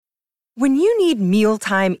When you need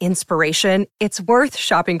mealtime inspiration, it's worth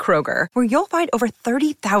shopping Kroger, where you'll find over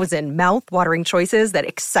 30,000 mouth-watering choices that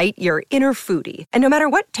excite your inner foodie. And no matter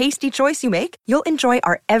what tasty choice you make, you'll enjoy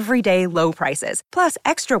our everyday low prices, plus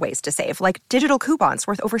extra ways to save, like digital coupons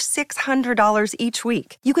worth over $600 each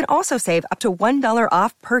week. You can also save up to $1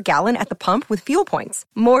 off per gallon at the pump with fuel points.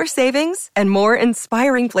 More savings and more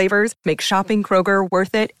inspiring flavors make shopping Kroger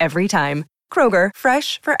worth it every time. Kroger,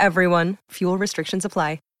 fresh for everyone. Fuel restrictions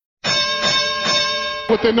apply.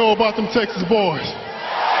 What they know about them Texas boys.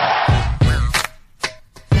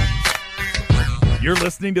 You're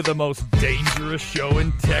listening to the most dangerous show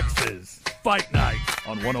in Texas. Fight Night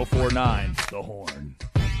on 104.9 The Horn.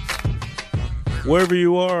 Wherever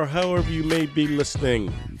you are, however you may be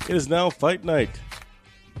listening, it is now Fight Night.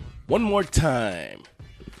 One more time.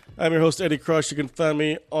 I'm your host, Eddie Crush. You can find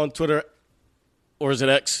me on Twitter, or is it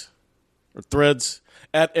X, or Threads,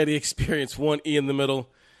 at Eddie Experience, 1 E in the middle.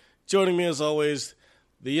 Joining me as always,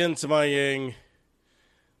 the yin to my yang,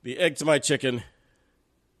 the egg to my chicken,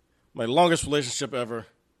 my longest relationship ever,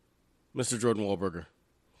 Mr. Jordan Wahlberger.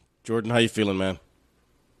 Jordan, how you feeling, man?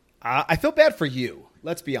 I feel bad for you.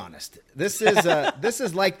 Let's be honest. This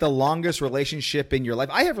is like the longest relationship in your life.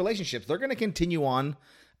 I have relationships; they're going to continue on.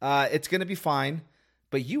 It's going to be fine.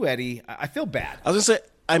 But you, Eddie, I feel bad. I was going to say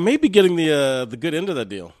I may be getting the good end of that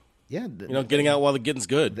deal. Yeah, getting out while the getting's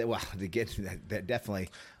good. Definitely.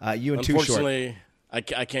 You and Too Short. Unfortunately,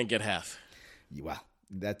 I can't get half. Well,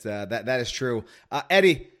 that is true.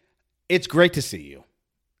 Eddie, it's great to see you.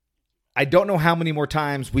 I don't know how many more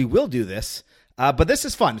times we will do this, but this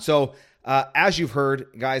is fun. So, as you've heard,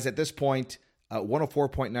 guys, at this point,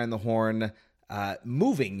 104.9 The Horn,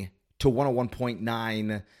 moving to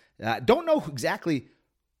 101.9. Don't know exactly.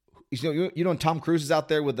 You know, when Tom Cruise is out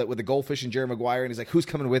there with the goldfish and Jerry Maguire, and he's like, "Who's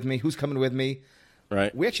coming with me? Who's coming with me?"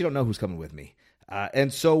 Right. We actually don't know who's coming with me.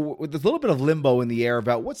 And so there's a little bit of limbo in the air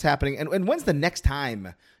about what's happening. And when's the next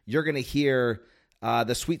time you're going to hear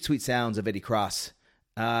the sweet, sweet sounds of Eddie Cross?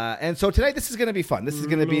 And so tonight, this is going to be fun. This is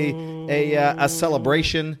going to be a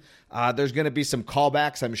celebration. There's going to be some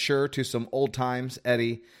callbacks, I'm sure, to some old times,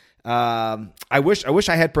 Eddie. I wish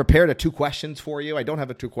I had prepared a 2 questions for you. I don't have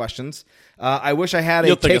a 2 questions. I wish I had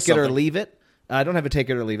a take it or leave it. I don't have a take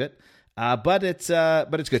it or leave it. But it's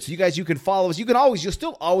good. So you guys, you can follow us. You'll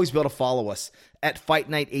still always be able to follow us at Fight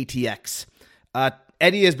Night ATX.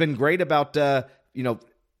 Eddie has been great about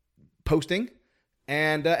posting,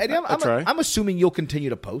 and Eddie, I'm assuming you'll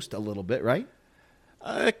continue to post a little bit, right?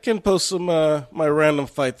 I can post some my random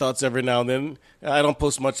fight thoughts every now and then. I don't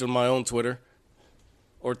post much on my own Twitter,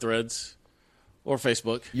 or Threads, or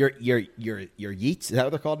Facebook. Your yeets, is that what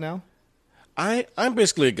they're called now? I'm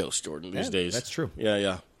basically a ghost, Jordan, these days. That's true.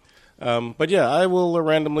 Yeah. But yeah, I will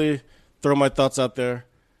randomly throw my thoughts out there,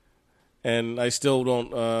 and I still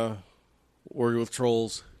don't worry with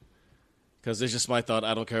trolls because it's just my thought.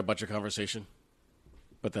 I don't care about your conversation,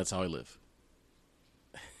 but that's how I live.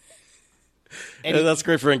 And that's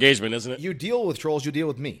great for engagement, isn't it? You deal with trolls, you deal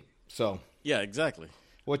with me. So yeah, exactly.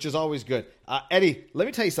 Which is always good. Eddie, let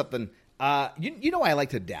me tell you something. You know I like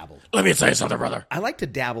to dabble. Let me tell you something, brother. I like to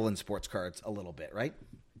dabble in sports cards a little bit, right?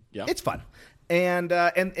 Yeah, it's fun. And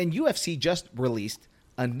UFC just released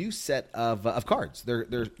a new set of cards. They're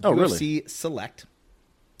UFC really? Select.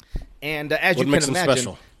 And as what you makes can them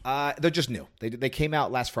imagine, special? They're just new. They came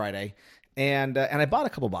out last Friday. And I bought a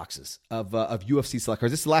couple boxes of UFC Select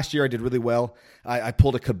cards. This last year I did really well. I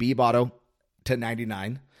pulled a Khabib auto to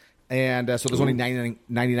 99. And so there's only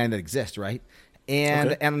 99 that exist, right?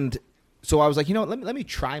 And so I was like, let me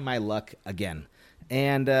try my luck again.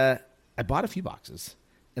 And I bought a few boxes.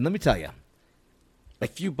 And let me tell you. A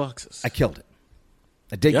few boxes. I killed it.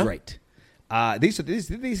 I did great. These are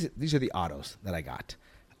the autos that I got.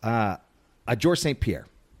 A George St. Pierre.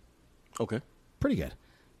 Okay. Pretty good.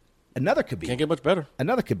 Another Khabib. Can't get much better.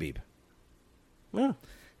 Another Khabib. Yeah.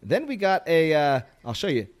 Then we got I'll show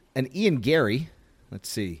you, an Ian Gary. Let's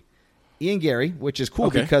see. Ian Gary, which is cool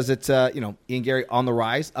because it's, Ian Gary on the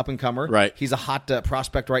rise, up and comer. Right. He's a hot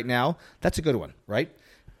prospect right now. That's a good one, right?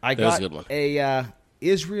 I That's got a good one. a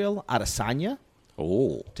Israel Adesanya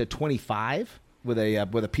to 25 with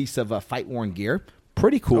a piece of fight-worn gear.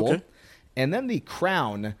 Pretty cool. Okay. And then the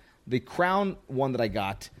crown one that I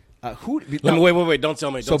got. Wait! Don't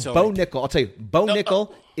tell me. Bo Nickel, I'll tell you,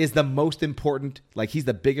 Nickel is the most important. Like, he's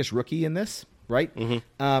the biggest rookie in this, right?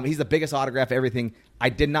 Mm-hmm. He's the biggest autograph, everything. I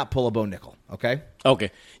did not pull a Bo Nickel. Okay.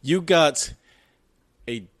 You got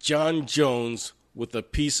a John Jones with a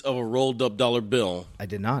piece of a rolled up dollar bill. I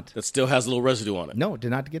did not. That still has a little residue on it. No,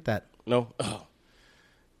 did not get that. No. Oh.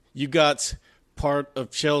 You got part of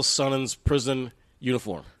Chael Sonnen's prison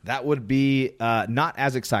uniform? That would be not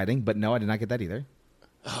as exciting, but no, I did not get that either.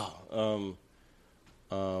 All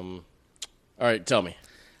right, tell me.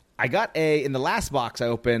 I got in the last box I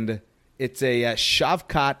opened, it's a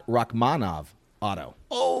Shavkat Rachmanov auto.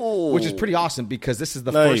 Oh, Which is pretty awesome because this is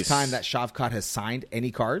the first time that Shavkat has signed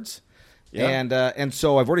any cards. Yeah. And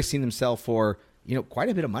so I've already seen him sell for, quite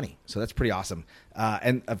a bit of money. So that's pretty awesome.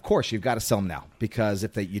 And of course, you've got to sell them now because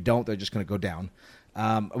if you don't, they're just going to go down.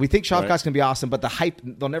 We think Shavkat's going to be awesome, but the hype,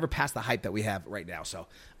 they'll never pass the hype that we have right now. So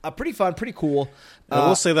pretty fun, pretty cool. I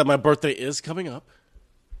will say that my birthday is coming up.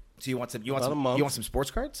 So you want some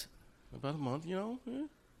sports cards? About a month, I don't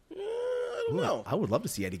know. I would love to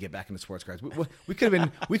see Eddie get back into sports cards. We could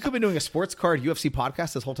have been doing a sports card UFC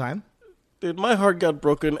podcast this whole time. Dude, my heart got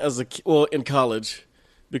broken in college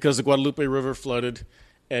because the Guadalupe River flooded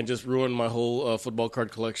and just ruined my whole football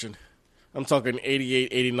card collection. I'm talking 88,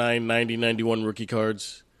 89, 90, 91 rookie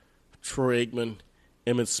cards. Troy Aikman,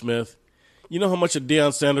 Emmitt Smith. You know how much a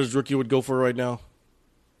Deion Sanders rookie would go for right now?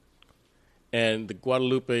 And the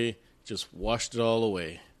Guadalupe just washed it all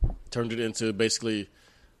away. Turned it into basically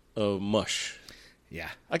a mush. Yeah.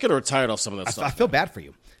 I could have retired off some of that stuff. I feel bad for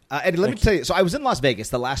you. Eddie, let me tell you. So I was in Las Vegas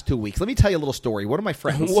the last 2 weeks. Let me tell you a little story. One of my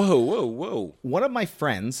friends. Whoa. One of my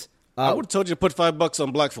friends. I would have told you to put $5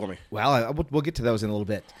 on black for me. Well, we'll get to those in a little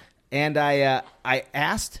bit. And I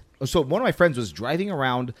asked. So one of my friends was driving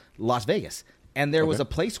around Las Vegas, and there was a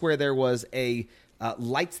place where there was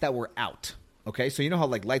lights that were out. Okay, so you know how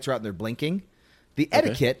lights are out and they're blinking. The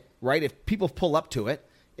etiquette, right? If people pull up to it,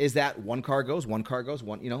 is that one car goes, one,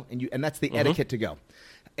 and that's the etiquette to go.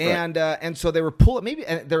 And so they were pulling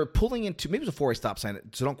into, maybe it was a four-way stop sign,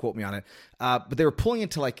 so don't quote me on it. But they were pulling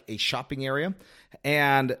into a shopping area,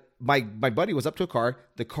 and my buddy was up to a car.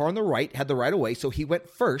 The car on the right had the right of way, so he went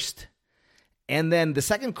first, and then the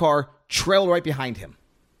second car trailed right behind him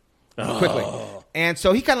quickly. And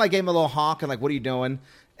so he kind of gave him a little honk and what are you doing?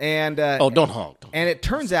 And don't honk. And it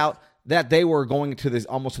turns out that they were going to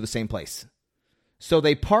almost to the same place. So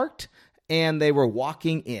they parked and they were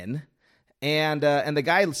walking in, and the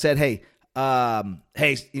guy said, "Hey,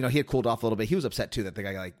 he had cooled off a little bit. He was upset too that the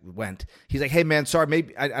guy went. He's like, "Hey man, sorry,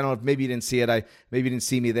 maybe I don't know, maybe you didn't see it. Maybe you didn't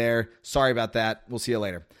see me there. Sorry about that. We'll see you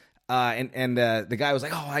later." And the guy was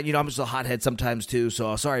like, "Oh, I'm just a hothead sometimes too,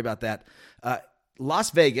 so sorry about that."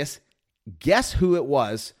 Las Vegas, guess who it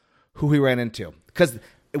was who he ran into? Because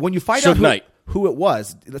when you find out who it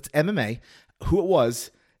was, that's MMA, who it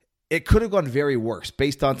was, it could have gone very worse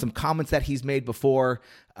based on some comments that he's made before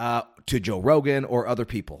to Joe Rogan or other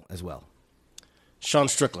people as well. Sean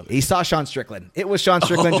Strickland. He saw Sean Strickland. It was Sean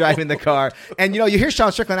Strickland driving the car. And, you hear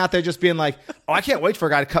Sean Strickland out there just being like, "Oh, I can't wait for a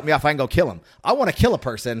guy to cut me off. I can go kill him. I want to kill a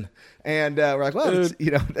person." And we're like, well,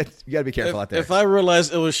 you got to be careful out there. If I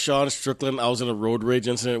realized it was Sean Strickland I was in a road rage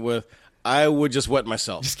incident with, I would just wet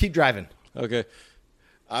myself. Just keep driving. Okay.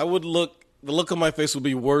 The look on my face would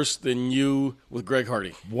be worse than you with Greg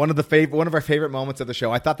Hardy. One of our favorite moments of the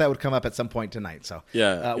show. I thought that would come up at some point tonight. So one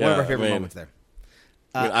of our favorite moments there.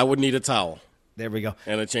 I would need a towel. There we go.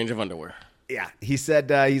 And a change of underwear. Yeah, he said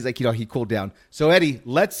he's like he cooled down. So Eddie,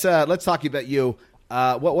 let's talk about you.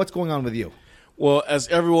 What's going on with you? Well, as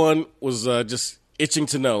everyone was just itching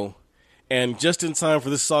to know, and just in time for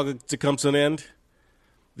this saga to come to an end,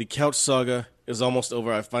 the couch saga is almost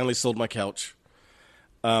over. I finally sold my couch.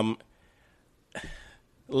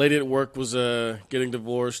 Lady at work was getting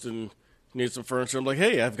divorced and needed some furniture. I'm like,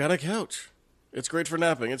 "Hey, I've got a couch. It's great for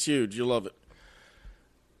napping. It's huge. You'll love it."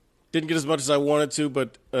 Didn't get as much as I wanted to,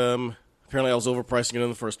 but apparently I was overpricing it in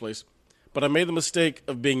the first place. But I made the mistake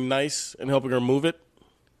of being nice and helping her move it.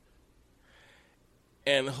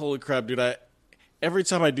 And holy crap, dude, every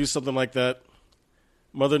time I do something like that,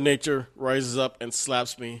 Mother Nature rises up and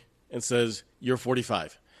slaps me and says, "You're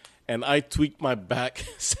 45. And I tweaked my back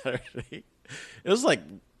Saturday. It was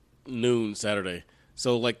noon Saturday.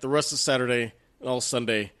 So the rest of Saturday and all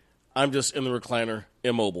Sunday, I'm just in the recliner,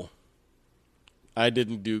 immobile. I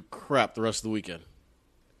didn't do crap the rest of the weekend.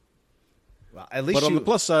 Well, at least on the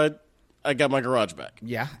plus side, I got my garage back.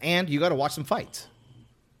 Yeah, and you got to watch some fights.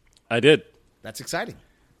 I did. That's exciting.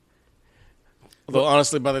 Although,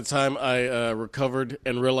 honestly, by the time I recovered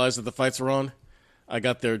and realized that the fights were on, I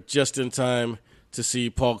got there just in time to see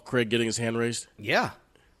Paul Craig getting his hand raised. Yeah.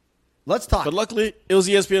 Let's talk. But luckily, it was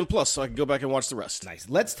ESPN Plus, so I could go back and watch the rest. Nice.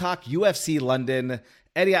 Let's talk UFC London.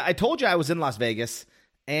 Eddie, I told you I was in Las Vegas,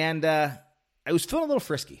 and I was feeling a little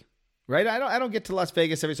frisky, right? I don't get to Las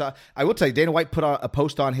Vegas every so. I will tell you, Dana White put a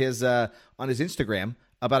post on his Instagram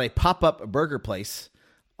about a pop-up burger place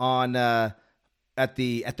on at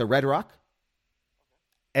the Red Rock.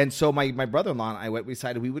 And so my brother-in-law and I we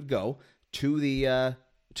decided we would go to the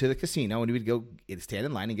to the casino, and we'd go stand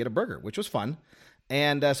in line and get a burger, which was fun.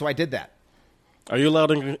 And so I did that. Are you allowed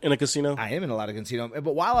in a casino? I am in a lot of casino.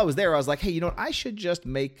 But while I was there, I was like, hey, you know what? I should just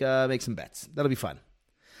make some bets. That'll be fun.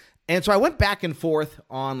 And so I went back and forth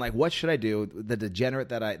on like, what should I do? The degenerate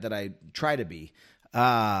that I try to be.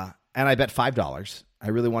 And I bet $5. I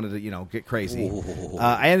really wanted to, get crazy.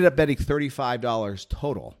 I ended up betting $35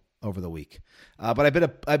 total over the week. But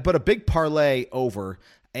I put a big parlay over.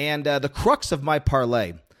 And the crux of my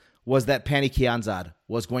parlay was that Pani Kianzad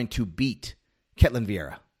was going to beat Ketlen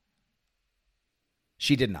Vieira.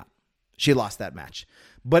 She did not. She lost that match.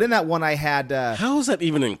 But in that one, I had... How is that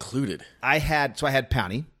even included? I had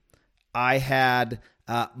Pani. I had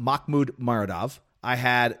Mahmoud Muradov. I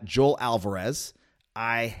had Joel Alvarez.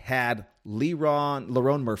 I had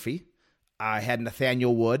Lerone Murphy. I had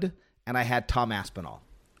Nathaniel Wood. And I had Tom Aspinall.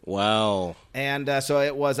 Wow. And so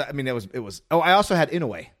it was... it was... Oh, I also had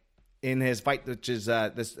Inoue in his fight, which is, I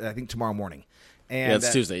think, tomorrow morning. And,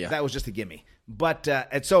 it's Tuesday, yeah. That was just a gimme. But,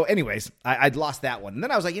 and so anyways, I'd lost that one. And then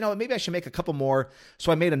I was like, maybe I should make a couple more.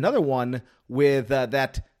 So I made another one with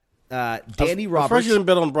that Danny Roberts. I'm surprised you didn't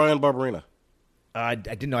bet on Brian Barberena. I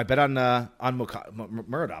didn't know. I bet on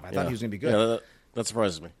Muradov. I thought he was going to be good. Yeah, that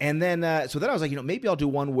surprises me. And then, so then I was like, maybe I'll do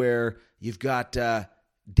one where you've got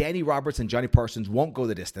Danny Roberts and Johnny Parsons won't go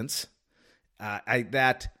the distance. What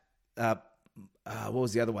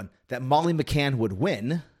was the other one? That Molly McCann would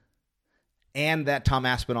win, and that Tom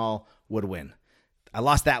Aspinall would win. I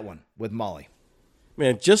lost that one with Molly.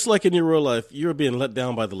 Man, just like in your real life, you were being let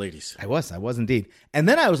down by the ladies. I was indeed. And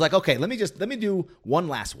then I was like, okay, let me do one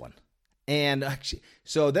last one. And actually,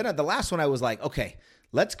 so then the last one I was like, okay,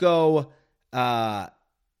 let's go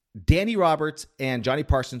Danny Roberts and Johnny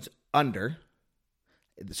Parsons under.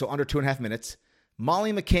 So under 2.5 minutes.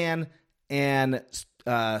 Molly McCann and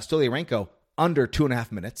Stoliarenko under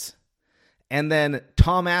 2.5 minutes. And then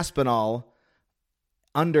Tom Aspinall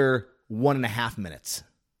under 1.5 minutes.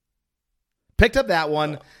 Picked up that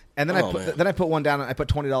one, and then I put one down. I put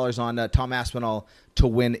 $20 on Tom Aspinall to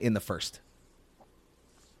win in the first.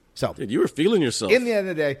 So dude, you were feeling yourself. In the end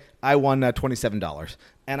of the day, I won $27,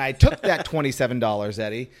 and I took that $27,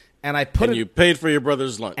 Eddie, and you paid for your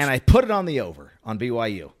brother's lunch, and I put it on the over on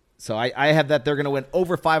BYU. So I have that they're going to win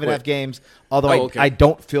over 5.5 games. Although I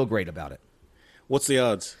don't feel great about it. What's the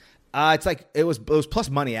odds? It's like it was plus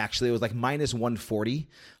money actually. It was like minus 140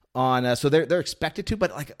 on. So they're expected to,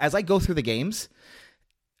 but like as I go through the games,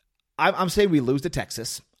 I'm saying we lose to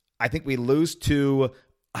Texas. I think we lose to.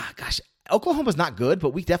 Oklahoma's not good,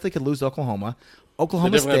 but we definitely could lose to Oklahoma.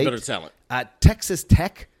 Oklahoma State, have better talent. Texas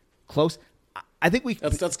Tech, close. I think we.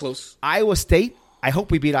 That's close. Iowa State. I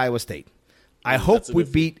hope we beat Iowa State. I hope we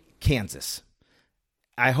beat Kansas.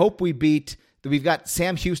 I hope we beat. We've got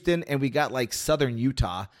Sam Houston and we got like Southern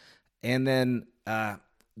Utah, and then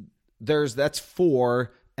that's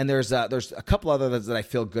 4, and there's a couple others that I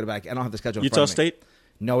feel good about. I don't have the schedule. Utah State.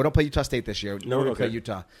 No, we don't play Utah State this year. No, we're going to play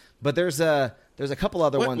Utah. But there's a couple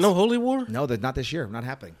other ones. No Holy War? No, they're not this year. Not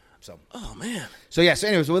happening. So. Oh man. So yeah. So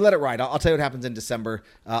anyways, we let it ride. I'll tell you what happens in December.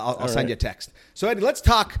 I'll send you a text. So Eddie, let's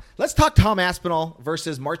talk Tom Aspinall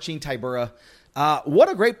versus Marcin Tybura.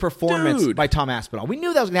 What a great performance by Tom Aspinall. We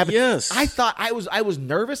knew that was going to happen. Yes. I thought I was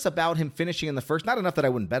nervous about him finishing in the first. Not enough that I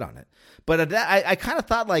wouldn't bet on it, but I kind of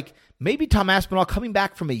thought like maybe Tom Aspinall coming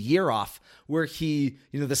back from a year off where he,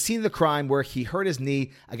 the scene of the crime where he hurt his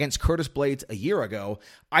knee against Curtis Blades a year ago.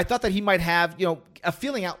 I thought that he might have, a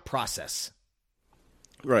feeling out process.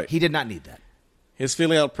 Right. He did not need that. His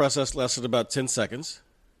feeling out process lasted about 10 seconds.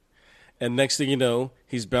 And next thing you know,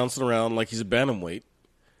 he's bouncing around like he's a bantamweight.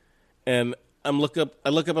 And I look up,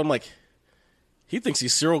 I'm like, he thinks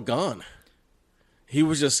he's Cyril Gahn. He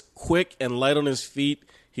was just quick and light on his feet.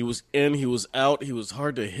 He was in, he was out, he was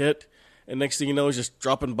hard to hit. And next thing you know, he's just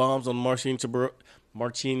dropping bombs on Marcin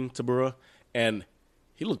Tybura. And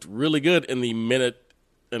he looked really good in the minute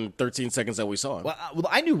and 13 seconds that we saw him. Well,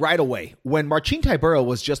 I knew right away when Marcin Tybura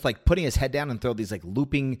was just like putting his head down and throw these like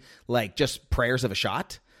looping, like just prayers of a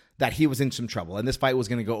shot, that he was in some trouble. And this fight was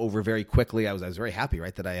going to go over very quickly. I was very happy,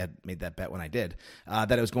 right, that I had made that bet when I did,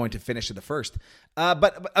 that it was going to finish at the first.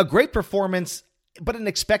 But a great performance, but an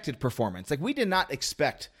expected performance. Like we did not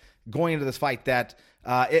expect going into this fight that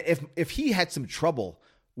if he had some trouble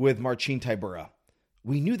with Marcin Tybura,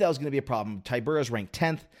 we knew that was going to be a problem. Tybura's ranked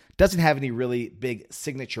 10th, doesn't have any really big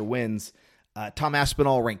signature wins. Tom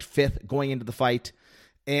Aspinall ranked 5th going into the fight.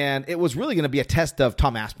 And it was really going to be a test of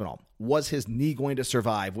Tom Aspinall. Was his knee going to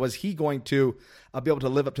survive? Was he going to be able to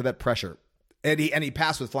live up to that pressure? And he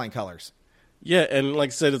passed with flying colors. Yeah, and like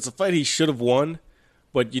I said, it's a fight he should have won,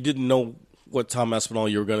 but you didn't know what Tom Aspinall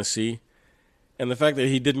you were going to see. And the fact that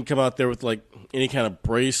he didn't come out there with like any kind of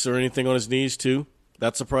brace or anything on his knees too,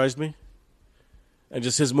 that surprised me. And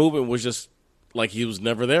just his movement was just like he was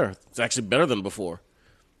never there. It's actually better than before.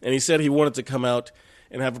 And he said he wanted to come out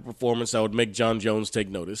and have a performance that would make Jon Jones take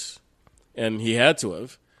notice. And he had to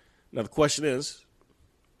have. Now the question is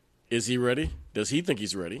he ready? Does he think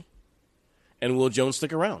he's ready? And will Jones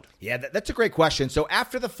stick around? Yeah, that's a great question. So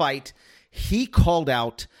after the fight, he called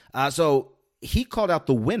out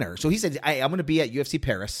the winner. So he said, I'm going to be at UFC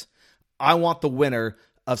Paris. I want the winner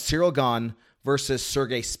of Cyril Gane versus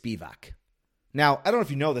Sergey Spivak. Now, I don't know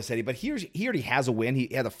if you know this, Eddie, but he already has a win.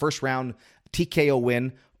 He had a first-round TKO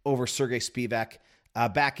win over Sergey Spivak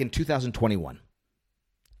back in 2021.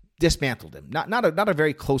 Dismantled him. Not a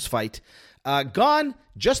very close fight. Gane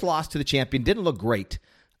just lost to the champion. Didn't look great.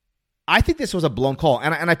 I think this was a blown call.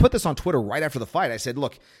 And I put this on Twitter right after the fight. I said,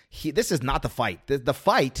 look, this is not the fight. The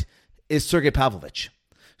fight is Sergey Pavlovich.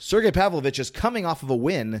 Sergey Pavlovich is coming off of a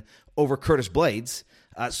win over Curtis Blades.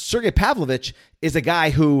 Sergey Pavlovich is a guy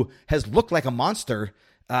who has looked like a monster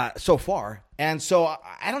so far. And so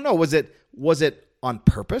I don't know, was it on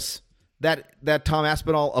purpose that Tom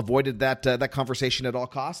Aspinall avoided that conversation at all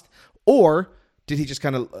cost? Or did he just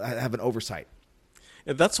kind of have an oversight?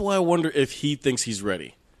 And that's why I wonder if he thinks he's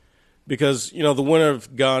ready. Because, the winner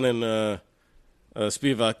of Gane and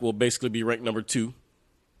Spivak will basically be ranked number 2.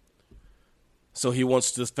 So he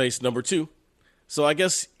wants to face number 2. So I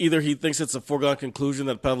guess either he thinks it's a foregone conclusion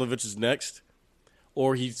that Pavlovich is next,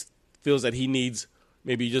 or he feels that he needs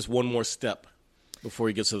maybe just one more step before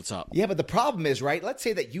he gets to the top. Yeah, but the problem is, right, let's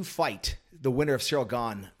say that you fight the winner of Cyril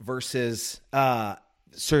Gane versus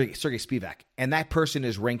Sergey Spivak, and that person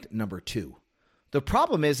is ranked number 2. The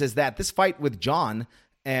problem is that this fight with John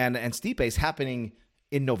and Stipe is happening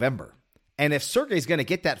in November. And if Sergey's going to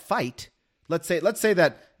get that fight, let's say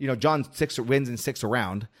that, John wins in 6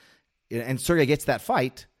 round, and Sergey gets that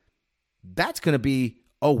fight, that's going to be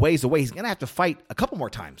a ways away. He's going to have to fight a couple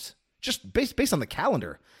more times. Just based on the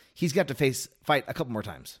calendar, he's going to have to fight a couple more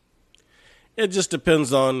times. It just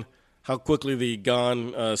depends on how quickly the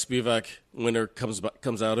Gane Spivak winner comes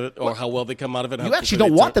out of it, or how well they come out of it. You actually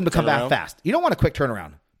don't want them to come back fast. You don't want a quick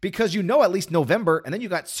turnaround because at least November, and then you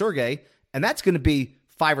got Sergey, and that's going to be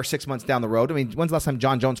 5 or 6 months down the road. I mean, when's the last time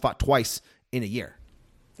Jon Jones fought twice in a year?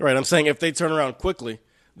 Right. I'm saying if they turn around quickly,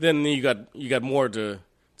 then you got more to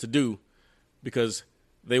do because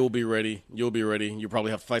they will be ready. You'll be ready. You probably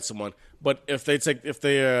have to fight someone. But if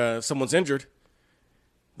someone's injured,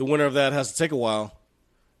 the winner of that has to take a while.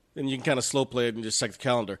 Then you can kind of slow play it and just check the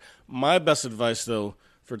calendar. My best advice, though,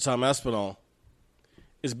 for Tom Aspinall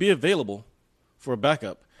is be available for a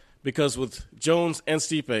backup because with Jones and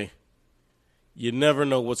Stipe, you never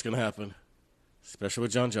know what's going to happen, especially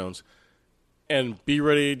with Jon Jones. And be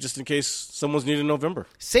ready just in case someone's needed in November.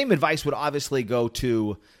 Same advice would obviously go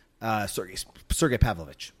to Sergey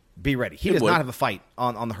Pavlovich. Be ready. He does not have a fight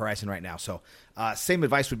on the horizon right now. So same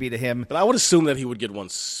advice would be to him. But I would assume that he would get one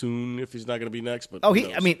soon if he's not going to be next. But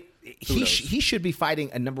he should be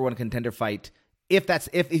fighting a number 1 contender fight.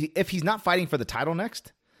 If he's not fighting for the title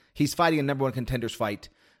next, he's fighting a number 1 contenders fight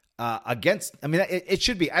against. I mean, it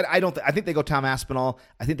should be. I think they go Tom Aspinall.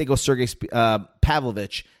 I think they go Sergey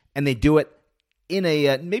Pavlovich, and they do it in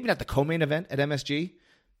a maybe not the co-main event at MSG.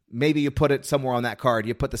 Maybe you put it somewhere on that card.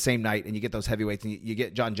 You put the same night, and you get those heavyweights, and you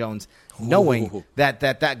get Jon Jones, knowing that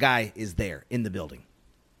guy is there in the building.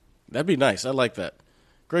 That'd be nice. I like that.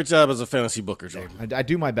 Great job as a fantasy booker, Jordan. I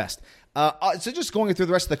do my best. So just going through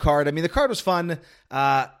the rest of the card. I mean, the card was fun.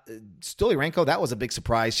 Stoliarenko, that was a big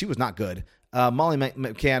surprise. She was not good. Molly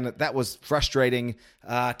McCann, that was frustrating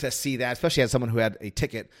to see that, especially as someone who had a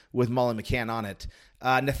ticket with Molly McCann on it.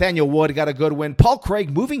 Nathaniel Wood got a good win. Paul Craig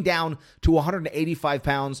moving down to 185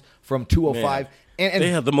 pounds from 205. And they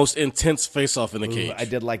had the most intense face-off in the cage. I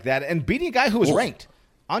did like that. And beating a guy who was ranked.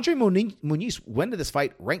 Andre Muniz went to this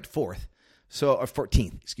fight ranked 4th. So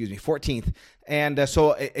 14th. And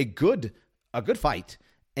so a good fight.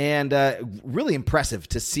 And really impressive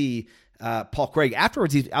to see Paul Craig.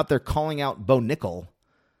 Afterwards, he's out there calling out Bo Nickel.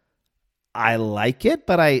 I like it,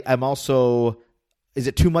 but I'm also... Is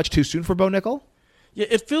it too much too soon for Bo Nickel? Yeah,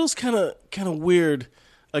 it feels kind of weird,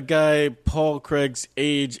 a guy Paul Craig's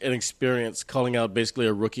age and experience calling out basically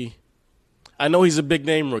a rookie. I know he's a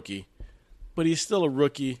big-name rookie, but he's still a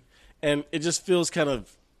rookie, and it just feels kind of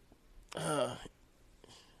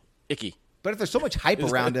icky. But if there's so much hype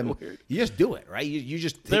around him, weird? You just do it, right? You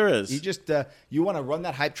just there is. You just you want to run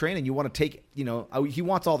that hype train, and you want to take. He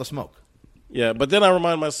wants all the smoke. Yeah, but then I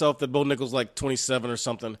remind myself that Bo Nickel's like 27 or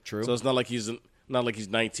something. True. So it's not like he's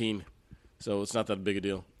 19. So it's not that big a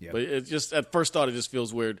deal. Yep. But it just at first thought it just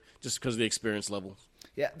feels weird just because of the experience level.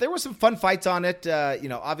 Yeah, there were some fun fights on it.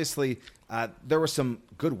 Obviously, there were some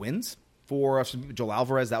good wins for Joel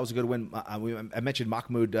Alvarez. That was a good win. I mentioned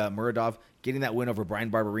Mahmoud Muradov getting that win over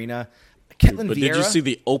Brian Barberena. Ketlin Vieira. Did you see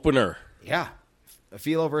the opener? Yeah.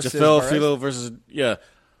 Filo versus Filo versus, yeah.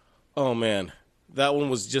 Oh, man. That one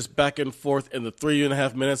was just back and forth in the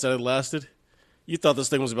 3.5 minutes that it lasted. You thought this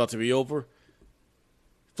thing was about to be over.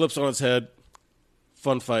 Flips on its head.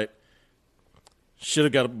 Fun fight. Should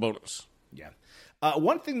have got a bonus. Yeah.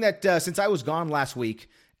 One thing that, since I was gone last week,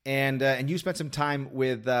 and you spent some time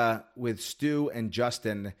with Stu and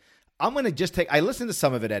Justin, I'm going to just I listened to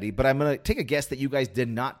some of it, Eddie, but I'm going to take a guess that you guys did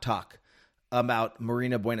not talk about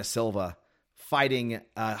Marina Buena Silva fighting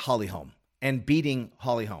Holly Holm and beating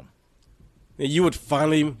Holly Holm. You would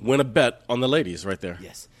finally win a bet on the ladies right there.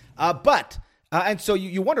 Yes. And so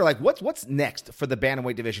you wonder, like, what's next for the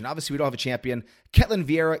bantamweight division? Obviously, we don't have a champion. Ketlin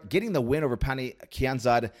Vieira getting the win over Pani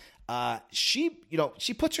Kianzad.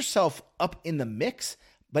 She puts herself up in the mix,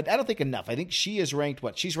 but I don't think enough. I think she is ranked,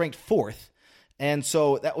 she's ranked 4th. And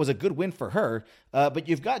so that was a good win for her. But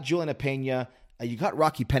you've got Juliana Pena. You got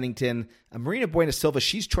Rocky Pennington. Marina Buena Silva,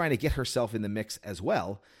 she's trying to get herself in the mix as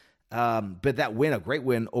well. But that win, a great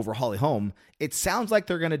win over Holly Holm. It sounds like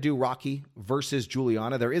they're going to do Rocky versus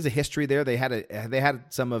Juliana. There is a history there. They had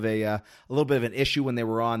some of a little bit of an issue when they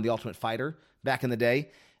were on The Ultimate Fighter back in the day.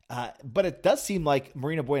 But it does seem like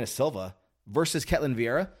Marina Buena Silva versus Ketlin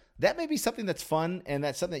Vieira, that may be something that's fun, and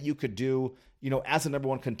that's something that you could do, as a number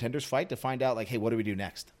one contenders fight to find out, like, hey, what do we do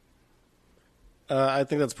next? I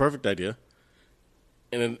think that's a perfect idea.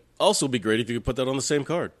 And it'd also be great if you could put that on the same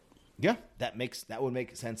card. Yeah, that would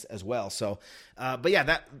make sense as well. So, but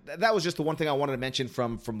yeah, that was just the one thing I wanted to mention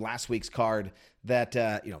from last week's card that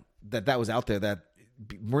that was out there, that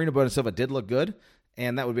Marina Buena Silva did look good,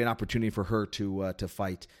 and that would be an opportunity for her to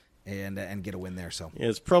fight and get a win there. So yeah,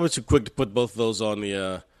 it's probably too quick to put both of those on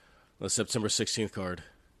the September 16th card,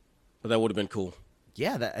 but that would have been cool.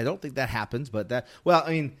 Yeah, I don't think that happens, but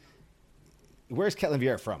where's Ketlin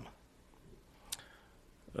Vieira from?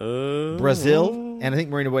 Brazil, and I think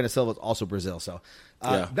Marina Buena Silva is also Brazil. So,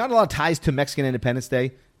 not a lot of ties to Mexican Independence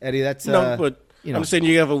Day, Eddie. That's no, but I'm saying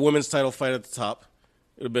you have a women's title fight at the top.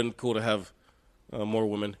 It would have been cool to have more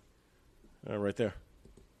women right there.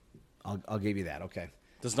 I'll give you that. Okay,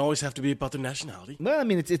 doesn't always have to be about their nationality. Well, I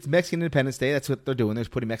mean, it's Mexican Independence Day. That's what they're doing. They're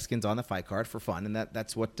putting Mexicans on the fight card for fun, and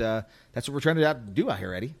that's what we're trying to do out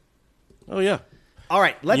here, Eddie. Oh yeah. All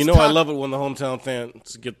right, let's talk. I love it when the hometown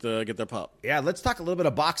fans get their pop. Yeah, let's talk a little bit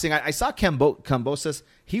of boxing. I saw Kambosos.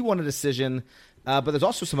 He won a decision, but there's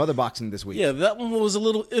also some other boxing this week. Yeah, that one was a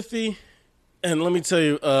little iffy. And let me tell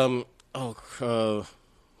you, the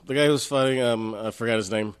guy who was fighting, I forgot his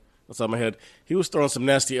name. That's on my head. He was throwing some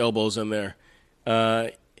nasty elbows in there.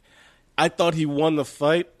 I thought he won the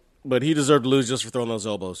fight, but he deserved to lose just for throwing those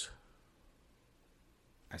elbows.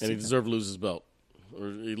 And he deserved to lose his belt, or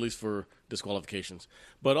at least for disqualifications.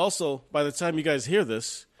 But also, by the time you guys hear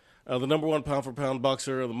this, the number one pound-for-pound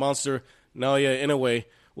boxer, the monster, Naoya Inoue,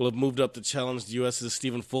 will have moved up to challenge the U.S.'s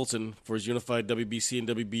Stephen Fulton for his unified WBC and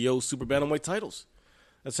WBO super bantamweight titles.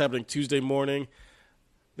 That's happening Tuesday morning.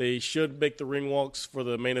 They should make the ring walks for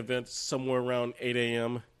the main event somewhere around 8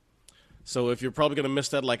 a.m. So if you're probably going to miss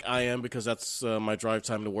that like I am, because that's my drive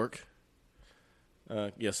time to work,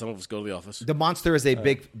 some of us go to the office. The monster is a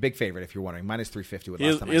big favorite, if you're wondering. Minus 350.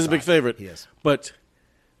 He is a big favorite. He is. But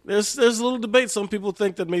there's a little debate. Some people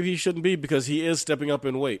think that maybe he shouldn't be because he is stepping up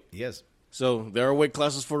in weight. He is. So there are weight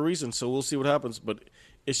classes for a reason. So we'll see what happens. But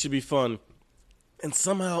it should be fun. And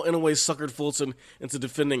somehow, in a way, suckered Fulton into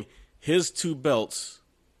defending his 2 belts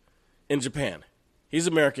in Japan. He's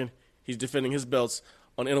American. He's defending his belts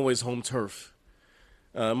on Inoue's home turf.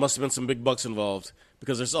 Must have been some big bucks involved,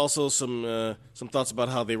 because there's also some thoughts about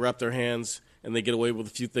how they wrap their hands and they get away with a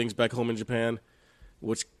few things back home in Japan,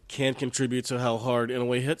 which can contribute to how hard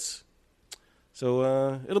Inoue hits.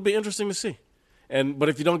 So it'll be interesting to see. But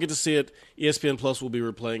if you don't get to see it, ESPN Plus will be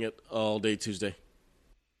replaying it all day Tuesday.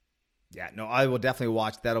 Yeah, no, I will definitely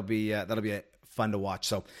watch. That'll be fun to watch.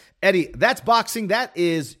 So, Eddie, that's boxing. That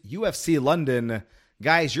is UFC London.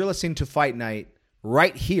 Guys, you're listening to Fight Night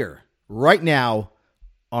right here, right now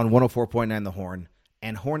on 104.9 The Horn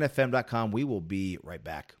and hornfm.com. We will be right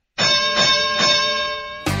back.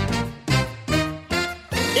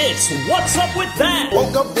 It's What's Up With That?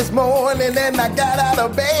 Woke up this morning and I got out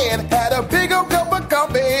of bed. Had a big old cup of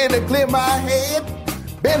coffee to clear my head.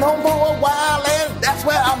 Been home for a while and that's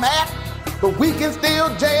where I'm at. But we can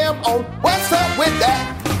still jam on What's Up With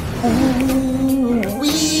That.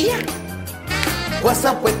 Ooh-wee. What's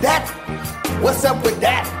up with that? What's up with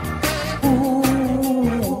that?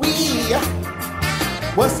 Ooh-wee.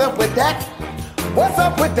 What's up with that? What's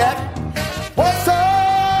up with that? What's up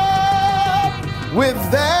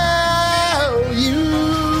without you?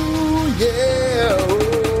 Yeah.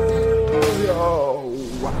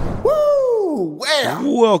 Woo!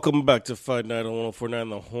 Well. Welcome back to Fight Night on 104.9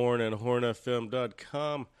 The Horn and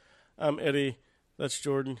HornFM.com. I'm Eddie. That's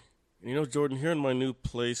Jordan. And you know, Jordan, here in my new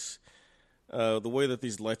place, the way that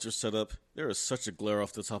these lights are set up, there is such a glare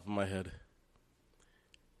off the top of my head.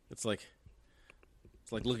 It's like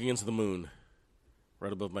looking into the moon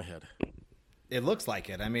right above my head. It looks like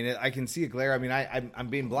it. I mean, I can see a glare. I mean, I'm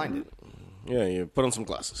being blinded. Yeah, you put on some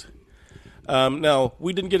glasses. Now,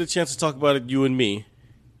 we didn't get a chance to talk about it, you and me,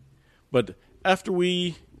 but after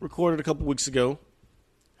we recorded a couple weeks ago,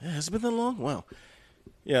 has it been that long? Wow.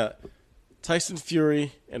 Yeah, Tyson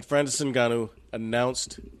Fury and Francis Ngannou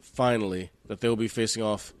announced finally that they will be facing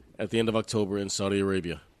off at the end of October in Saudi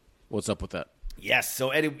Arabia. What's up with that? Yes. So,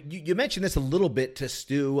 Eddie, you mentioned this a little bit to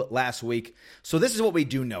Stu last week. So this is what we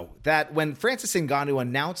do know, that when Francis Ngannou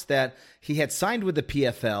announced that he had signed with the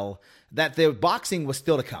PFL, that the boxing was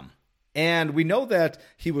still to come. And we know that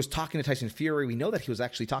he was talking to Tyson Fury. We know that he was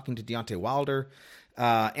actually talking to Deontay Wilder,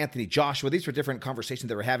 Anthony Joshua. These were different conversations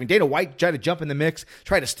they were having. Dana White tried to jump in the mix,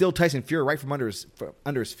 try to steal Tyson Fury right from under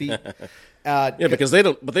his feet. Yeah, because they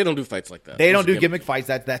don't do fights like that. They don't do gimmick fights.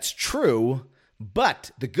 That's true. But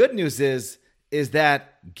the good news is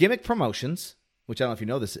that Gimmick Promotions, which I don't know if you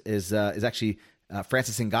know this, is actually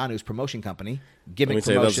Francis Ngannou's promotion company. Gimmick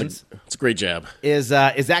Promotions. It's a great jab. Is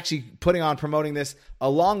actually promoting this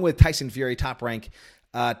along with Tyson Fury, Top Rank.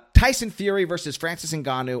 Tyson Fury versus Francis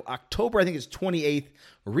Ngannou, October, I think it's 28th,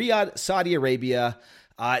 Riyadh, Saudi Arabia.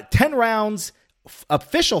 10 rounds,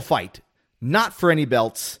 official fight, not for any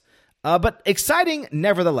belts, but exciting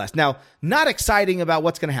nevertheless. Now, not exciting about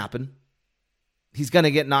what's going to happen. He's going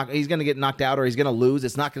to get knocked out, or he's going to lose.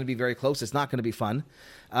 It's not going to be very close. It's not going to be fun.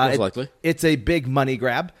 Most likely. It's a big money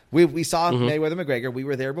grab. We saw Mayweather McGregor. We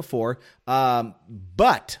were there before.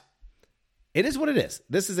 But it is what it is.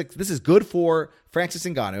 This is good for Francis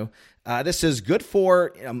Ngannou. This is good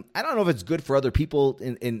for, I don't know if it's good for other people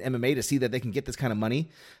in MMA to see that they can get this kind of money.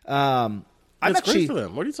 It's great for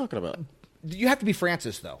them. What are you talking about? You have to be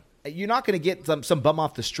Francis, though. You're not going to get some bum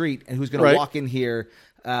off the street and who's going to walk in here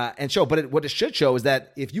and show. But what it should show is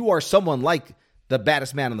that if you are someone like the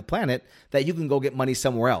baddest man on the planet, that you can go get money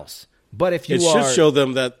somewhere else. But if you should show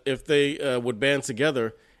them that if they would band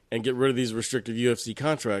together and get rid of these restricted UFC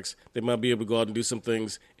contracts, they might be able to go out and do some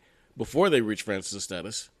things before they reach Francis'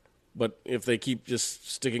 status. But if they keep just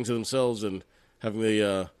sticking to themselves and having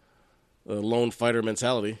the lone fighter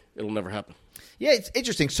mentality, it'll never happen. Yeah, it's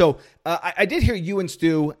interesting. So I did hear you and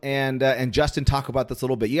Stu and Justin talk about this a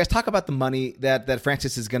little bit. You guys talk about the money that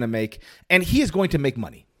Francis is going to make, and he is going to make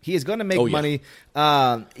money. He is going to make money.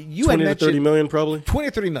 You 20 to 30 million, probably 20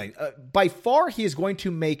 to 30 million. By far, he is going to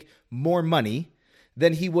make more money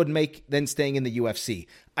than he would make than staying in the UFC.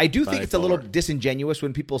 I do think it's a little disingenuous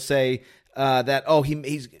when people say that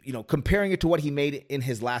he's comparing it to what he made in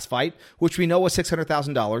his last fight, which we know was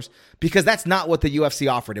 $600,000, because that's not what the UFC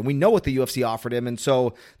offered him. We know what the UFC offered him, and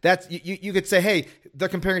so that's you could say, hey, they're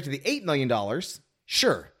comparing it to the $8 million,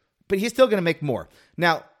 sure, but he's still going to make more.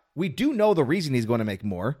 Now, we do know the reason he's going to make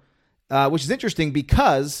more, which is interesting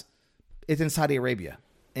because it's in Saudi Arabia.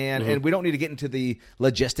 And we don't need to get into the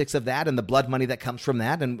logistics of that and the blood money that comes from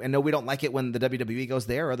that. And no, we don't like it when the WWE goes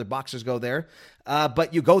there or other boxers go there.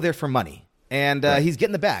 But you go there for money. And he's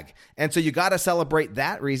getting the bag. And so you got to celebrate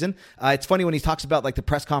that reason. It's funny when he talks about like the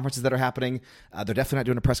press conferences that are happening. They're definitely not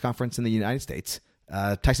doing a press conference in the United States.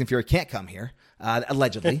 Tyson Fury can't come here,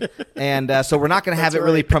 allegedly. And so we're not going to have it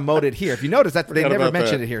really promoted here. If you notice, that they never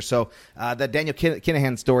mentioned it here. So that Daniel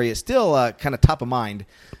Kinahan story is still kind of top of mind.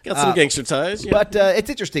 Got some gangster ties. Yeah. But it's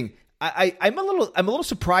interesting. I'm a little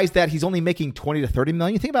surprised that he's only making 20 to 30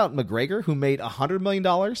 million. You think about McGregor, who made $100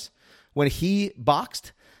 million when he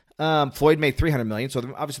boxed. Floyd made $300 million. So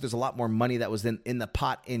obviously there's a lot more money that was in the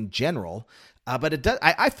pot in general. But it does.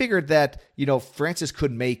 I figured that, Francis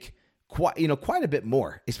could make quite a bit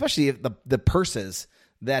more, especially if the purses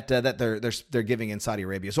that they're giving in Saudi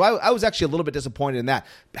Arabia. So I was actually a little bit disappointed in that.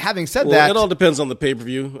 Having said that, it all depends on the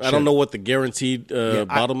pay-per-view. Sure. I don't know what the guaranteed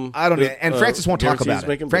bottom. I don't know. And Francis won't talk about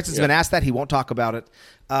it. Francis has been asked that. He won't talk about it.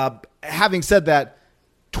 Having said that,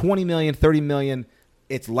 20 million, 30 million,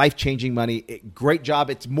 it's life-changing money. Great job.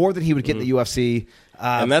 It's more than he would get in the UFC.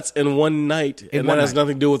 And that's in one night. And that has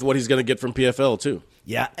nothing to do with what he's going to get from PFL, too.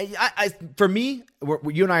 Yeah. For me,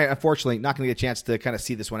 you and I are unfortunately not going to get a chance to kind of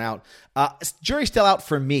see this one out. Jury's still out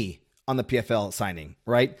for me on the PFL signing,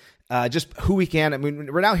 right? just who we can. I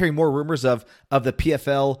mean, we're now hearing more rumors of the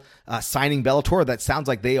PFL signing Bellator. That sounds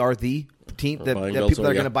like they are the team, the people that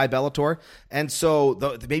are going to buy Bellator. And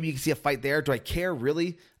so maybe you can see a fight there. Do I care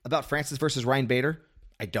really about Francis versus Ryan Bader?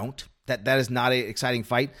 I don't. That is not an exciting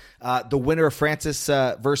fight. The winner of Francis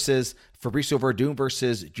versus Fabricio Verdun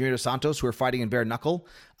versus Junior Dos Santos, who are fighting in bare knuckle.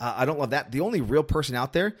 I don't love that. The only real person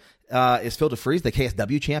out there is Phil DeFries, the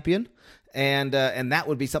KSW champion, and that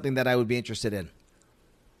would be something that I would be interested in.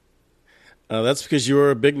 That's because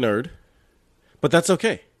you're a big nerd, but that's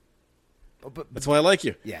okay. That's why I like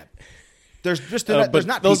you. Yeah, there's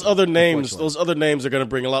not those people, other names. Those other names are going to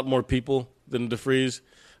bring a lot more people than DeFries,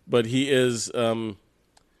 but he is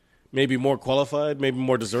maybe more qualified, maybe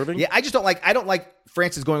more deserving. Yeah, I don't like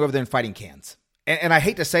Francis going over there and fighting cans, and I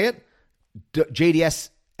hate to say it, JDS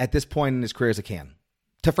at this point in his career is a can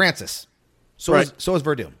to Francis. So is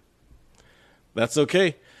Verdun. That's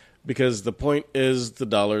okay. Because the point is the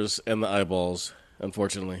dollars and the eyeballs,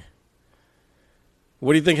 unfortunately.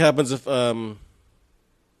 What do you think happens if, never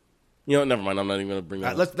mind. I'm not even going to bring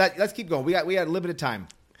that up. Let's keep going. We got limited time.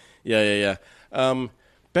 Yeah.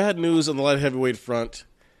 Bad news on the light heavyweight front.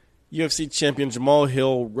 UFC champion Jamal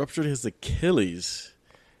Hill ruptured his Achilles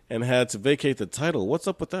and had to vacate the title. What's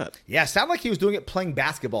up with that? Yeah, sounded like he was doing it playing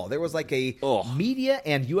basketball. There was like a media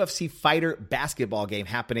and UFC fighter basketball game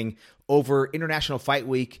happening over International Fight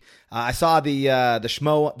Week. I saw the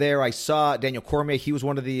Schmo there. I saw Daniel Cormier. He was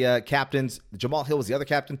one of the captains. Jamal Hill was the other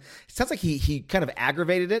captain. It sounds like he kind of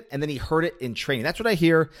aggravated it, and then he hurt it in training. That's what I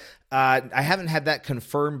hear. I haven't had that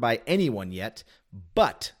confirmed by anyone yet,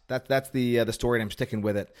 but that's the story, and I'm sticking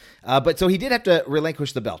with it. But so he did have to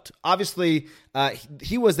relinquish the belt. Obviously,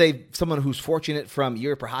 he was someone who's fortunate from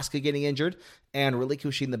Yuri Prochazka getting injured and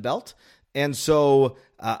relinquishing the belt. And so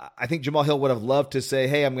I think Jamal Hill would have loved to say,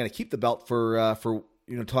 "Hey, I'm going to keep the belt for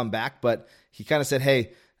till I'm back." But he kind of said,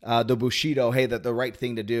 "Hey, the Bushido, hey, that the right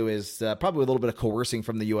thing to do is probably a little bit of coercing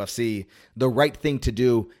from the UFC. The right thing to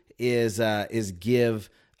do is give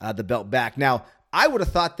the belt back." Now, I would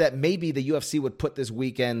have thought that maybe the UFC would put this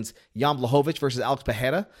weekend's Jan Blachowicz versus Alex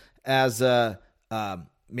Pereira as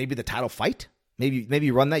maybe the title fight. Maybe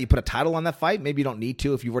you run that. You put a title on that fight. Maybe you don't need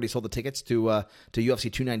to if you've already sold the tickets to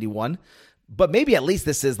UFC 291. But maybe at least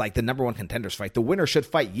this is like the number one contenders fight. The winner should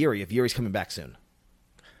fight Yuri if Yuri's coming back soon.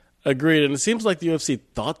 Agreed. And it seems like the UFC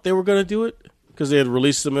thought they were going to do it because they had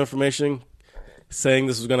released some information saying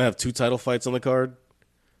this was going to have 2 title fights on the card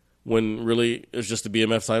when really it was just a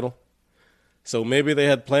BMF title. So maybe they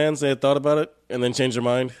had plans, they had thought about it, and then changed their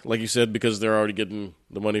mind, like you said, because they're already getting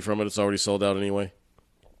the money from it. It's already sold out anyway.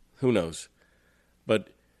 Who knows? But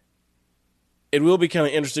it will be kind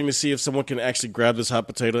of interesting to see if someone can actually grab this hot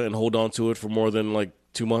potato and hold on to it for more than like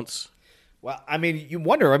 2 months. Well, I mean, you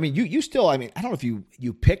wonder. I mean, you still. I mean, I don't know if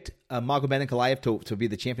you picked Magomed Ankalaev to be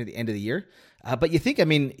the champion at the end of the year, but you think. I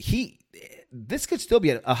mean, this could still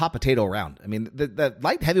be a hot potato round. I mean, the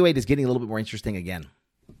light heavyweight is getting a little bit more interesting again.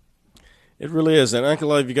 It really is. And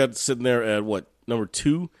Ankalaev, you got sitting there at what, number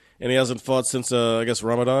 2, and he hasn't fought since I guess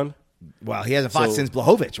Ramadan. Well, he hasn't fought since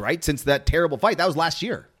Blachowicz, right? Since that terrible fight. That was last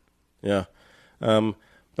year. Yeah.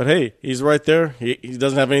 But hey, he's right there. He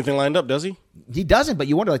doesn't have anything lined up, does he? He doesn't, but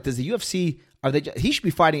you wonder, like, does the UFC, he should be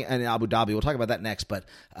fighting in Abu Dhabi. We'll talk about that next, but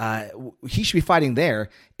he should be fighting there.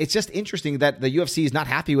 It's just interesting that the UFC is not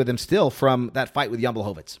happy with him still from that fight with Jan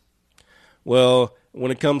Blachowicz. Well, when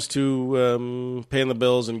it comes to paying the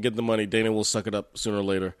bills and getting the money, Dana will suck it up sooner or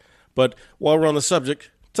later. But while we're on the subject,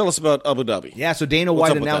 tell us about Abu Dhabi. Yeah, so Dana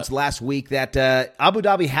White announced last week that Abu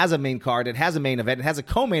Dhabi has a main card. It has a main event. It has a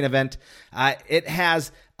co-main event. It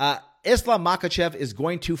has Islam Makhachev is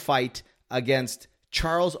going to fight against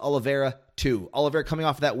Charles Oliveira 2. Oliveira coming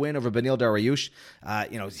off that win over Beneil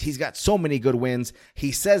Dariush. He's got so many good wins.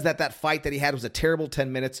 He says that fight that he had was a terrible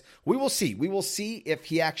 10 minutes. We will see. We will see if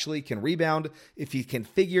he actually can rebound, if he can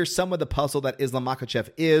figure some of the puzzle that Islam Makhachev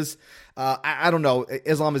is. I don't know.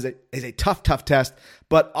 Islam is a tough test,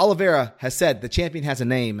 but Oliveira has said the champion has a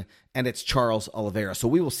name, and it's Charles Oliveira. So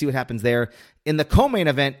we will see what happens there. In the co-main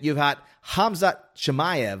event, you've got Khamzat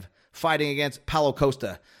Chimaev fighting against Paulo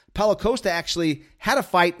Costa. Paulo Costa actually had a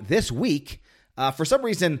fight this week. For some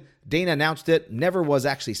reason, Dana announced it, never was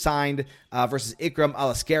actually signed, versus Ikram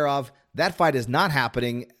Aliskerov. That fight is not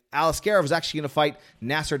happening. Aliskerov is actually going to fight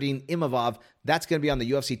Nasruddin Imavov. That's going to be on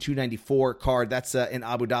the UFC 294 card. That's in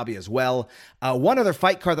Abu Dhabi as well. One other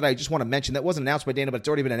fight card that I just want to mention that wasn't announced by Dana, but it's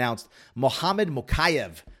already been announced. Mohamed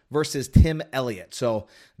Mokaev versus Tim Elliott. So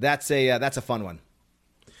that's a fun one.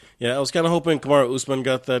 Yeah, I was kind of hoping Kamaru Usman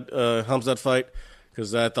got that Khamzat fight,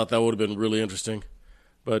 because I thought that would have been really interesting.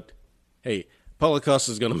 But, hey, Paulo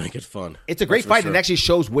Costa is going to make it fun. It's a great fight, and it actually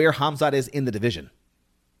shows where Khamzat is in the division.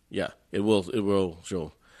 Yeah, it will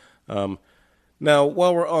show. Now,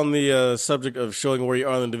 while we're on the subject of showing where you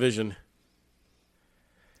are in the division,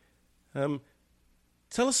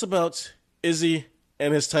 tell us about Izzy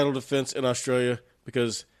and his title defense in Australia,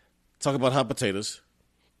 because talk about hot potatoes.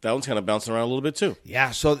 That one's kind of bouncing around a little bit, too. Yeah,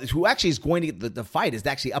 so who actually is going to get the fight is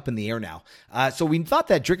actually up in the air now. So we thought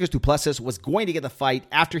that Dricus du Plessis was going to get the fight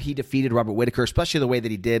after he defeated Robert Whittaker, especially the way that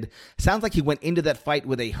he did. Sounds like he went into that fight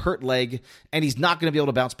with a hurt leg, and he's not going to be able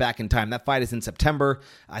to bounce back in time. That fight is in September.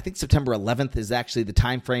 I think September 11th is actually the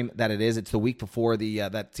time frame that it is. It's the week before the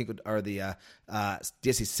DSC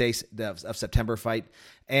of September fight.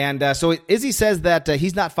 And so Izzy says that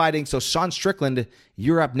he's not fighting, so Sean Strickland,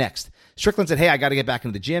 you're up next. Strickland said, hey, I got to get back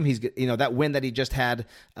into the gym. He's, that win that he just had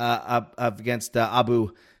against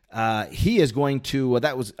Abu, he is going to,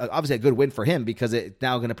 that was obviously a good win for him because it's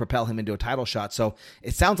now going to propel him into a title shot. So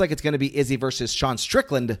it sounds like it's going to be Izzy versus Sean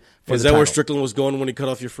Strickland. Is that where Strickland was going when he cut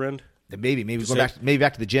off your friend? Maybe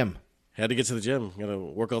back to the gym. Had to get to the gym. Got to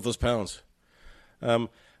work off those pounds.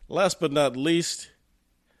 Last but not least,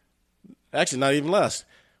 actually not even last,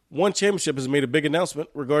 One Championship has made a big announcement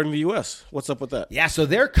regarding the U.S. What's up with that? Yeah, so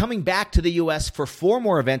they're coming back to the U.S. for 4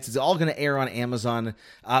 more events. It's all going to air on Amazon.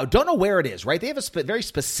 Don't know where it is, right? They have a very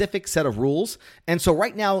specific set of rules. And so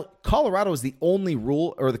right now, Colorado is the only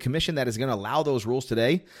rule or the commission that is going to allow those rules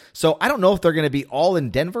today. So I don't know if they're going to be all in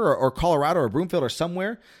Denver or Colorado or Broomfield or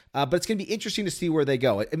somewhere. But it's going to be interesting to see where they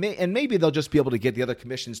go. And maybe they'll just be able to get the other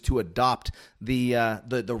commissions to adopt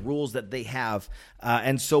the rules that they have.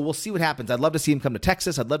 And so we'll see what happens. I'd love to see him come to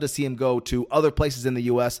Texas. I'd love to see him go to other places in the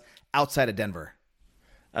U.S. outside of Denver.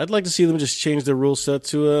 I'd like to see them just change their rule set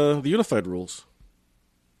to the unified rules.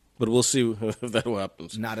 But we'll see if that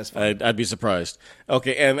happens. Not as fun. I'd be surprised.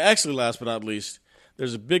 Okay, and actually, last but not least,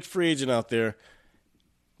 there's a big free agent out there.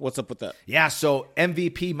 What's up with that? Yeah, so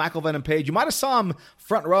MVP Michael Venom Page, you might have saw him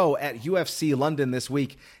front row at UFC London this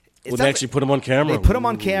week. They actually put him on camera. They put him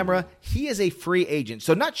on camera. He is a free agent.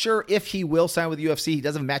 So not sure if he will sign with UFC. He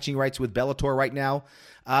doesn't have matching rights with Bellator right now.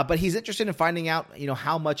 But he's interested in finding out,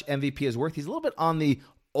 how much MVP is worth. He's a little bit on the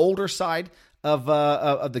older side of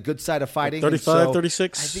the good side of fighting. 35,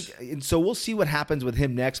 36. I think, and so we'll see what happens with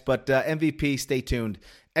him next. But MVP, stay tuned.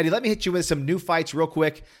 Eddie, let me hit you with some new fights real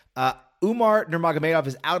quick. Umar Nurmagomedov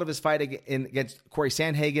is out of his fight against Corey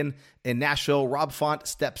Sandhagen in Nashville. Rob Font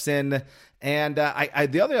steps in. And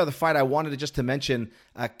the other fight I wanted to mention,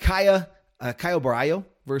 Caio Baralho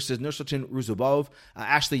versus Nursultan Ruzubov,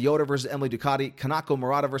 Ashley Yoder versus Emily Ducati, Kanako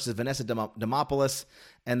Murata versus Vanessa Demopoulos,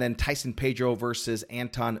 and then Tyson Pedro versus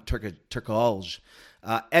Anton Turkalj.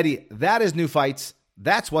 Eddie, that is new fights.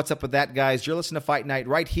 That's what's up with that, guys. You're listening to Fight Night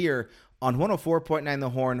right here on 104.9 The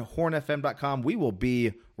Horn, hornfm.com. We will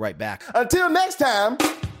be right back. Until next time,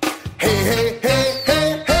 hey, hey, hey,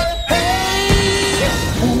 hey, hey,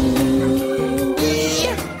 hey. Ooh,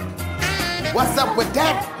 yeah. What's up with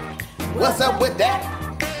that? What's up with that?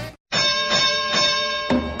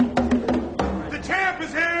 The champ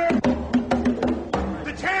is here.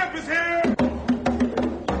 The champ is here.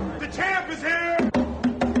 The champ is here.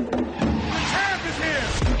 The champ is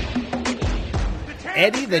here.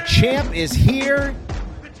 Eddie, the champ is here.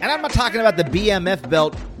 And I'm not talking about the BMF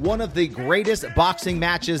belt, one of the greatest boxing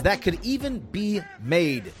matches that could even be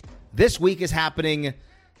made. This week is happening.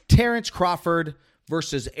 Terrence Crawford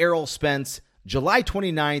versus Errol Spence, July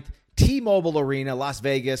 29th, T-Mobile Arena, Las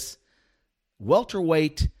Vegas.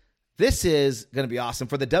 Welterweight. This is going to be awesome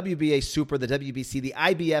for the WBA Super, the WBC, the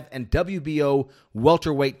IBF, and WBO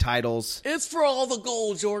welterweight titles. It's for all the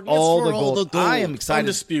gold, Jordan. All the gold. I am excited.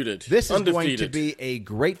 Undisputed. This is going to be a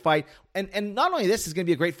great fight. And not only this is going to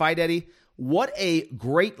be a great fight, Eddie, what a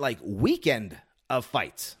great weekend of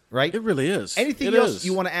fights, right? It really is. Anything else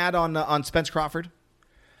you want to add on Spence Crawford?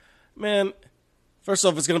 Man, first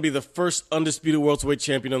off, it's going to be the first undisputed welterweight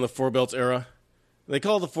champion in the 4-belt era. They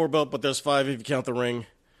call it the 4-belt, but there's 5 if you count the ring.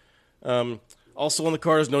 Also on the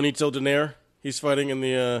card is Nonito Donaire. He's fighting in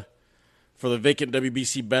the for the vacant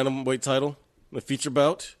WBC bantamweight title, the feature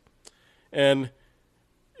bout. And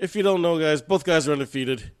if you don't know, guys, both guys are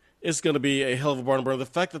undefeated. It's going to be a hell of a barn burner. The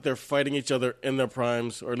fact that they're fighting each other in their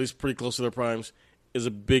primes, or at least pretty close to their primes, is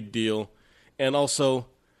a big deal. And also,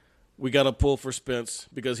 we got to pull for Spence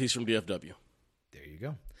because he's from DFW. There you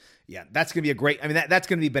go. Yeah, that's going to be a great, that's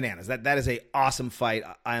going to be bananas. That is a awesome fight.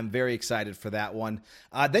 I am very excited for that one.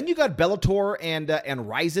 Then you got Bellator and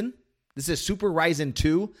Rizin. This is Super Rizin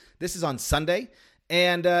 2. This is on Sunday.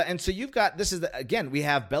 And so you've got, we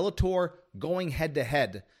have Bellator going head to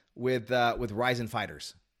head with Rizin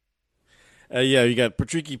fighters. You got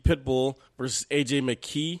Patricky Pitbull versus AJ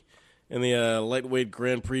McKee in the lightweight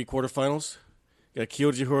Grand Prix quarterfinals. You got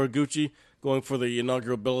Kyoji Horiguchi going for the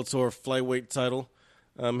inaugural Bellator flyweight title.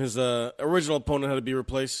 His original opponent had to be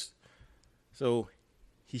replaced, so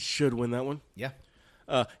he should win that one. Yeah.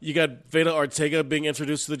 You got Veda Ortega being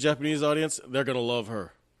introduced to the Japanese audience. They're going to love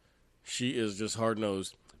her. She is just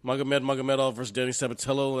hard-nosed. Magomedov versus Danny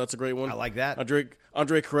Sabatello. That's a great one. I like that.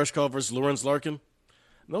 Andrei Koreshkov versus Lorenz Larkin.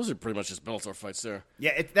 And those are pretty much just Bellator fights there.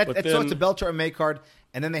 Yeah, so it's a Bellator MMA card,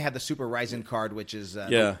 and then they have the Super Rising card, which is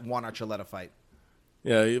the Juan Archuleta fight.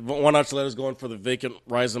 Yeah, Juan Archuleta is going for the vacant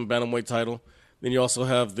Rizin bantamweight title. Then you also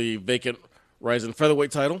have the vacant Rizin featherweight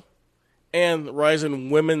title and Rizin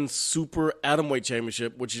women's super atomweight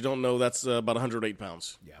championship, which you don't know, that's about 108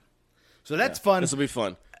 pounds. Yeah. So that's fun. This will be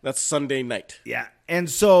fun. That's Sunday night. Yeah. And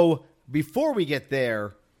so before we get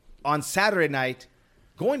there, on Saturday night,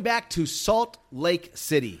 going back to Salt Lake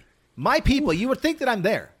City, my people, you would think that I'm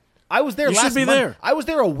there. I was there You last should be month. there. I was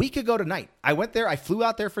there a week ago tonight. I went there. I flew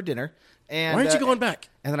out there for dinner. And, Why aren't you going back?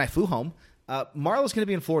 And then I flew home. Marlo's going to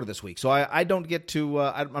be in Florida this week, so I don't get to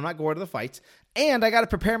I'm not going to the fights. And I got to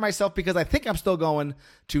prepare myself because I think I'm still going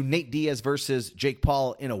to Nate Diaz versus Jake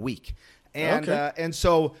Paul in a week. And and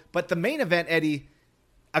so, but the main event, Eddie,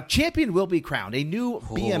 a champion will be crowned, a new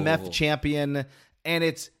BMF champion, and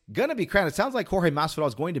it's going to be crowned. It sounds like Jorge Masvidal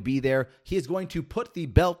is going to be there. He is going to put the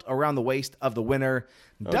belt around the waist of the winner.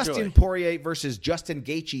 Dustin Poirier versus Justin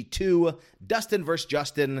Gaethje 2. Dustin versus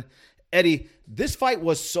Justin. Eddie, this fight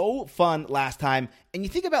was so fun last time, and you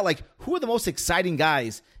think about, like, who are the most exciting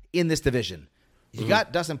guys in this division? You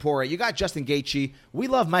got Dustin Poirier. You got Justin Gaethje. We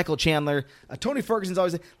love Michael Chandler. Tony Ferguson's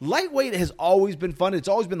always – lightweight has always been fun. It's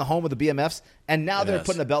always been the home of the BMFs, and now they're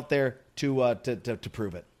putting a belt there to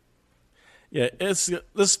prove it. Yeah, it's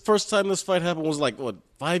this first time this fight happened was like,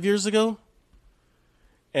 5 years ago?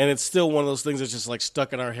 And it's still one of those things that's just, like,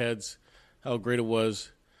 stuck in our heads, how great it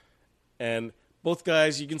was. And – both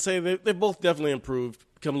guys, you can say they both definitely improved,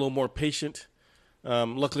 become a little more patient.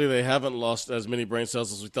 Luckily, they haven't lost as many brain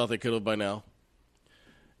cells as we thought they could have by now.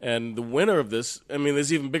 And the winner of this, I mean,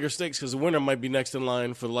 there's even bigger stakes because the winner might be next in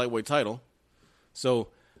line for the lightweight title. So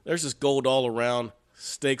there's just gold all around.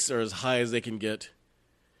 Stakes are as high as they can get.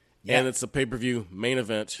 Yeah. And it's a pay-per-view main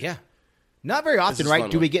event. Yeah. Not very often, right,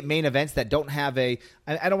 do we get main events that don't have I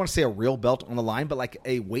don't want to say a real belt on the line, but like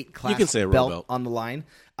a weight class belt on the line.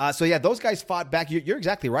 So, yeah, those guys fought back. You're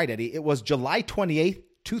exactly right, Eddie. It was July 28th,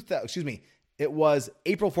 it was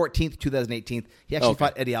April 14th, 2018. He actually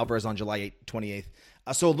fought Eddie Alvarez on July 28th.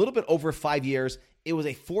 So a little bit over 5 years. It was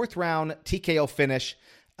a fourth-round TKO finish.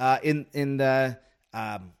 In the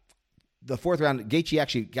fourth round, Gaethje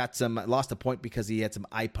actually lost a point because he had some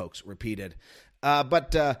eye pokes repeated.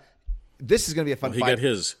 But this is going to be a fun fight. He got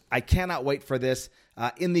his. I cannot wait for this.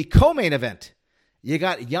 In the co-main event, you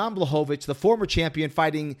got Jan Blachowicz, the former champion,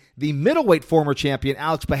 fighting the middleweight former champion,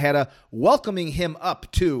 Alex Pereira, welcoming him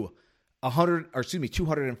up to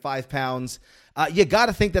 205 pounds. You got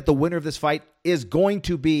to think that the winner of this fight is going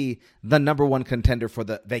to be the number one contender for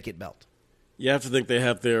the vacant belt. You have to think they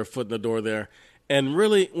have their foot in the door there. And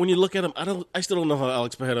really, when you look at him, I still don't know how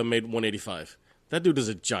Alex Pereira made 185. That dude is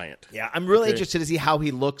a giant. Yeah, I'm really interested to see how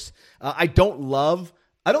he looks. I love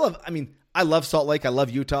Salt Lake. I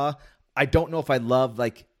love Utah. I don't know if I love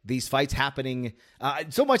like these fights happening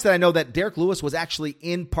so much that I know that Derek Lewis was actually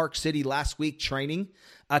in Park City last week training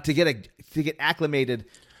to get acclimated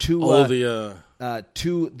to the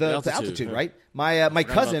altitude. Yeah. Right. My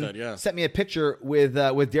cousin sent me a picture with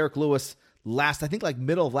Derek Lewis I think like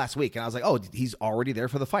middle of last week, and I was like, oh, he's already there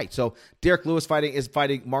for the fight. So Derek Lewis is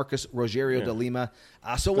fighting Marcus Rogerio de Lima.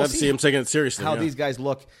 So we'll see him taking it seriously. How these guys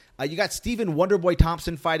look. You got Stephen Wonderboy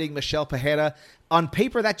Thompson fighting Michel Pereira. On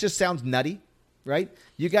paper, that just sounds nutty, right?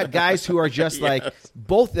 You got guys who are just like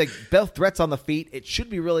both threats on the feet. It should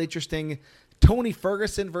be really interesting. Tony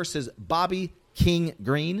Ferguson versus Bobby King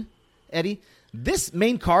Green, Eddie. This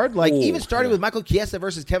main card, even starting with Michael Chiesa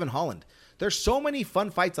versus Kevin Holland. There's so many fun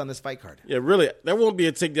fights on this fight card. Yeah, really. There won't be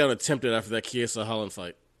a takedown attempted after that Chiesa-Holland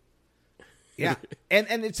fight. Yeah, and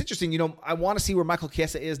it's interesting. I want to see where Michael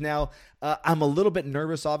Chiesa is now. I'm a little bit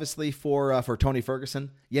nervous, obviously, for Tony Ferguson.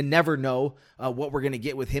 You never know what we're going to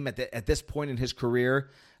get with him at this point in his career.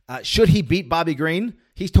 Should he beat Bobby Green?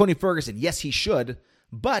 He's Tony Ferguson. Yes, he should,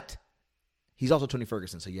 but he's also Tony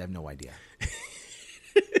Ferguson, so you have no idea.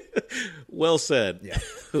 Well said. Yeah.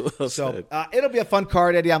 Well said. It'll be a fun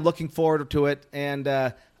card, Eddie. I'm looking forward to it.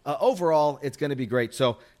 And overall, it's going to be great.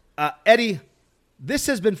 So, Eddie, this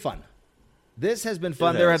has been fun.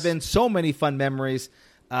 There have been so many fun memories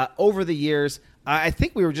over the years. I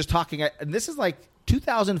think we were just talking, and this is like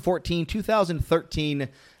 2014, 2013.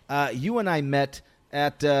 You and I met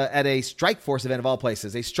at a Strikeforce event of all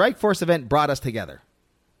places. A Strikeforce event brought us together.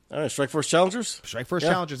 All right, Strikeforce Challengers? Strikeforce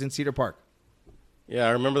Challengers in Cedar Park. Yeah,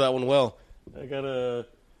 I remember that one well. I got a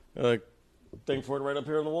thing for it right up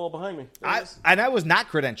here on the wall behind me. I was not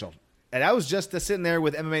credentialed. And I was just sitting there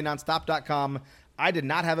with MMAnonstop.com. I did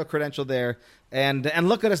not have a credential there. And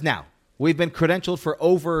look at us now. We've been credentialed for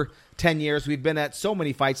over 10 years. We've been at so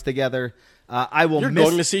many fights together. You're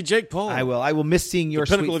going to see Jake Paul. I will. I will miss seeing your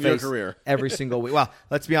pinnacle sweet of your face career every single week. Well,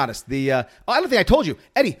 let's be honest. I don't think I told you,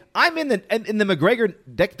 Eddie. I'm in the McGregor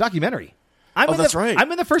documentary. That's right. I'm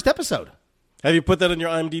in the first episode. Have you put that on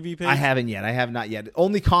your IMDb page? I haven't yet. I have not yet.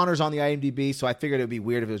 Only Connor's on the IMDb, so I figured it would be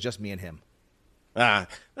weird if it was just me and him.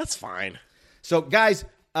 That's fine. So, guys,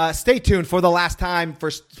 stay tuned for the last time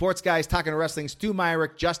for Sports Guys Talking Wrestling. Stu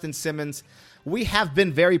Myrick, Justin Simmons. We have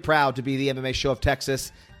been very proud to be the MMA show of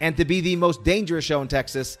Texas and to be the most dangerous show in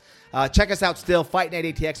Texas. Check us out still, Fight Night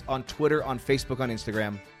ATX on Twitter, on Facebook, on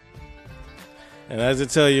Instagram. And as I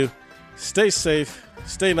tell you, stay safe,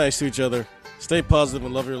 stay nice to each other, stay positive,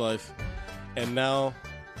 and love your life. And now,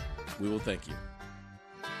 we will thank you.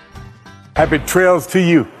 Happy trails to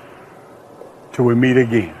you till we meet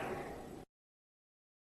again.